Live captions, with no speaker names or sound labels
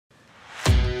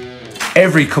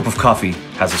Every cup of coffee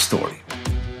has a story,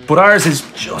 but ours is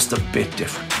just a bit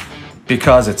different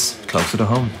because it's closer to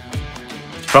home.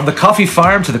 From the coffee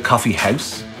farm to the coffee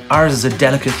house, ours is a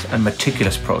delicate and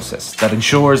meticulous process that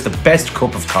ensures the best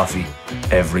cup of coffee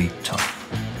every time.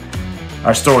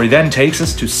 Our story then takes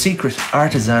us to secret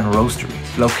artisan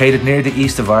roasteries located near the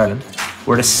east of Ireland,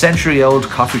 where the century-old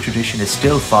coffee tradition is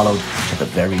still followed to the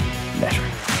very letter.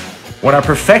 When our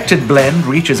perfected blend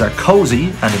reaches our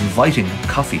cosy and inviting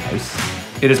coffee house,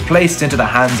 it is placed into the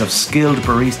hands of skilled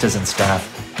baristas and staff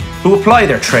who apply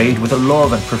their trade with a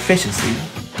love and proficiency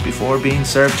before being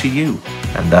served to you.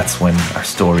 And that's when our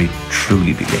story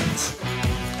truly begins.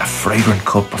 A fragrant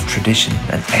cup of tradition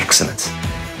and excellence,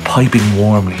 piping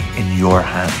warmly in your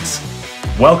hands.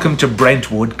 Welcome to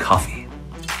Brentwood Coffee,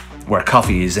 where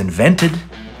coffee is invented,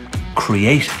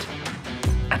 created,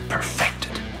 and perfected.